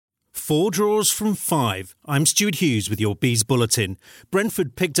4 draws from 5. I'm Stuart Hughes with your Bees Bulletin.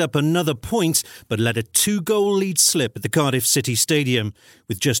 Brentford picked up another point, but let a 2-goal lead slip at the Cardiff City Stadium.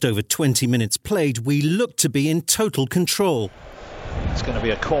 With just over 20 minutes played, we look to be in total control. It's going to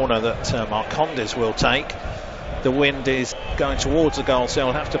be a corner that Marcondes will take. The wind is going towards the goal, so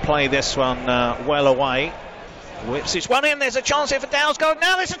he'll have to play this one well away. Whips this one in, there's a chance here for Dalsgaard.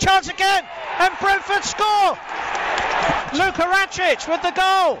 Now there's a chance again, and Brentford score! Luka Racic with the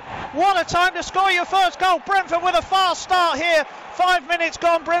goal. What a time to score your first goal. Brentford with a fast start here. 5 minutes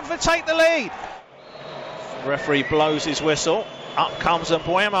gone, Brentford take the lead. The referee blows his whistle. Up comes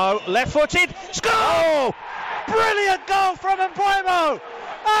Mbeumo, left-footed, score! Brilliant goal from Mbeumo!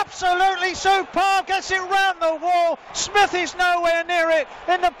 Absolutely superb, gets it round the wall. Smith is nowhere near it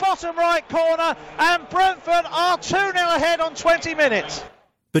in the bottom right corner, and Brentford are 2-0 ahead on 20 minutes.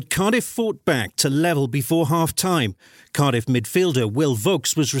 But Cardiff fought back to level before half-time. Cardiff midfielder Will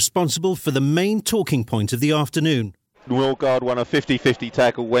Vokes was responsible for the main talking point of the afternoon. Norgard won a 50-50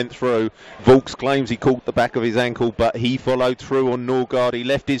 tackle, went through. Vokes claims he caught the back of his ankle, but he followed through on Norgard. He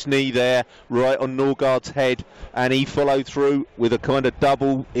left his knee there, right on Norgard's head, and he followed through with a kind of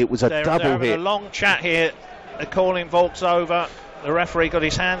double. It was a double hit. A long chat here. They're calling Vokes over. The referee got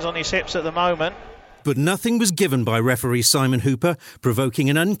his hands on his hips at the moment. But nothing was given by referee Simon Hooper, provoking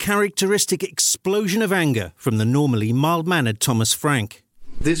an uncharacteristic explosion of anger from the normally mild-mannered Thomas Frank.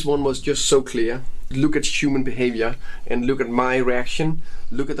 This one was just so clear. Look at human behavior and look at my reaction.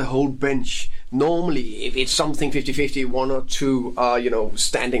 Look at the whole bench. Normally, if it's something 50-50, 1 or 2 are,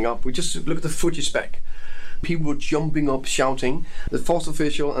 standing up. We just look at the footage back. People were jumping up, shouting. The fourth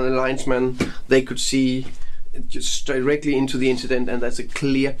official and the linesman, they could see just directly into the incident, and that's a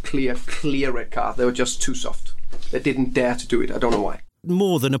clear red card. They were just too soft. They didn't dare to do it. I don't know why.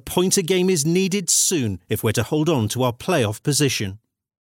 More than a point a game is needed soon if we're to hold on to our playoff position.